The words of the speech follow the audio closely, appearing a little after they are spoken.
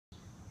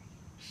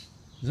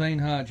Zane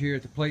Hodge here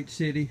at the Plate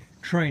City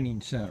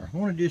Training Center. I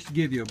wanted just to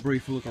give you a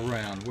brief look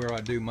around where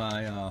I do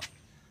my, I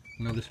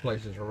know this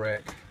place is a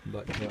wreck,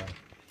 but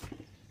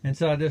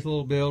inside this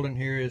little building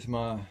here is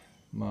my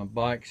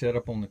bike set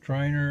up on the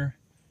trainer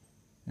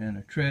and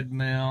a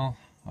treadmill.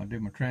 I do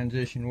my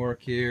transition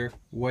work here,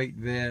 weight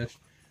vest,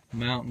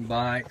 mountain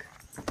bike.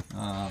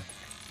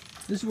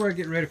 This is where I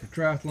get ready for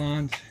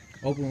triathlons,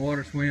 open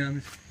water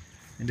swims,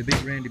 and to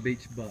beat Randy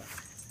Beets' butt.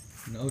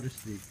 Notice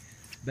the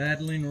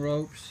battling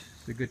ropes.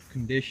 It's a good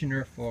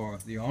conditioner for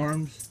the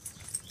arms.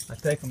 I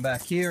take them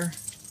back here.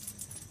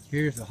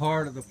 Here's the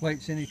heart of the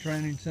Plate City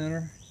Training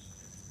Center.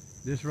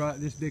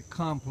 This big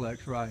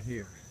complex right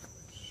here.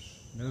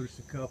 Notice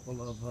a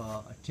couple of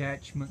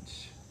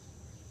attachments.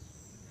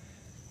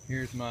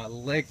 Here's my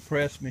leg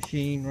press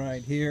machine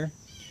right here.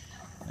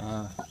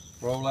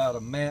 Roll out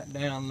a mat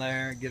down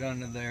there, get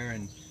under there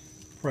and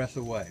press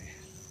away.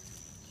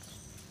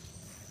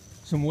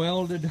 Some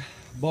welded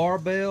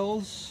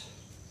barbells,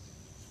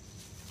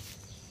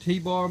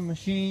 T-bar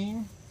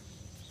machine,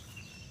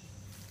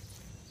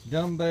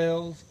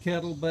 dumbbells,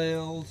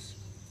 kettlebells,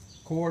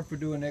 cord for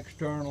doing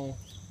external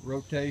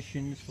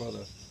rotations for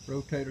the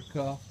rotator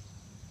cuff,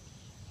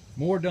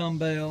 more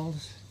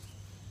dumbbells.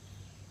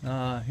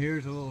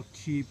 Here's a little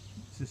cheap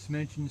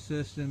suspension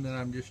system that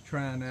I'm just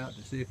trying out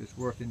to see if it's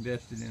worth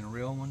investing in a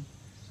real one.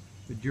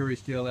 The jury's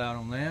still out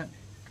on that.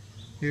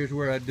 Here's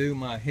where I do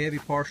my heavy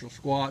partial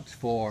squats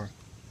for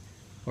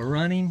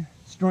running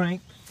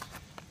strength.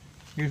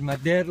 Here's my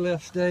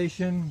deadlift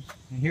station,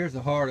 and here's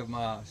the heart of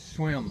my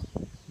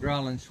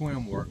growling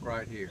swim work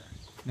right here.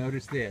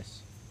 Notice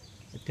this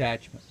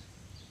attachment.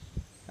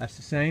 That's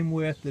the same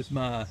width as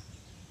my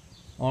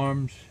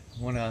arms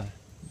when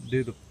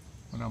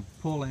I'm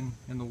pulling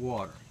in the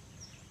water.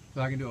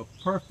 So I can do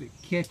a perfect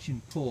catch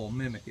and pull,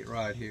 mimic it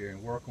right here,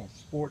 and work on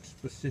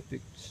sport-specific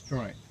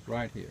strength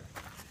right here.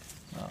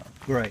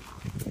 Great.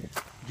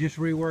 Just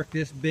rework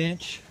this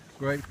bench.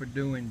 Great for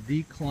doing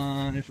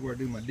decline. This is where I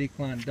do my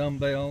decline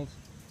dumbbells.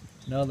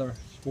 Another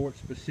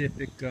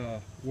sport-specific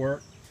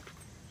work.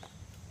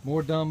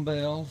 More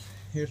dumbbells.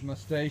 Here's my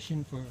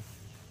station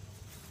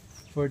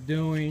for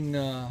doing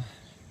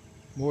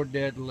more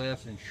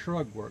deadlifts and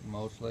shrug work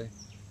mostly.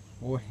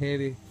 More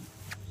heavy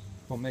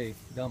for me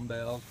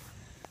dumbbells.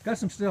 Got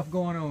some stuff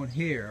going on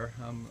here.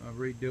 I'm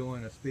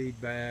redoing a speed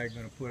bag.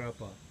 Going to put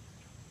up a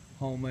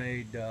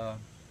homemade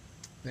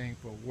thing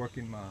for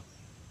working my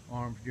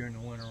arms during the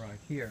winter right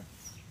here.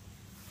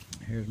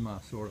 Here's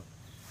my sort of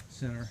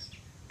center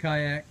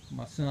kayak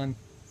my son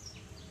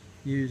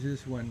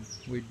uses when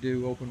we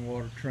do open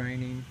water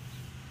training.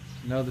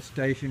 Another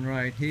station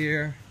right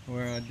here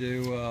where I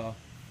do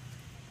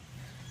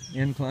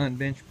incline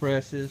bench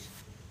presses,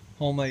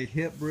 homemade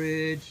hip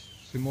bridge,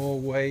 some more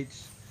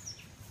weights,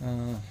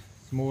 some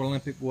more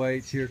Olympic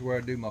weights. Here's where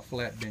I do my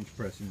flat bench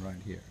pressing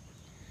right here.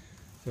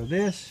 So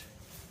this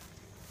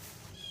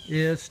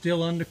is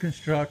still under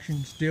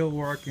construction, still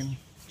working,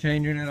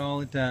 changing it all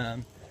the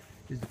time.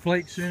 Is the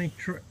Plate City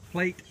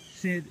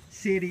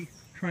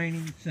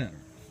Training Center,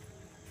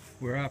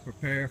 where I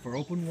prepare for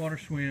open water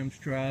swims,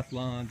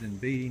 triathlons,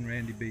 and beating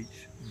Randy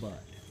Beets'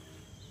 butt.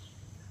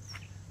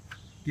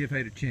 Give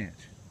Hate a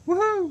chance.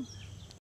 Woohoo!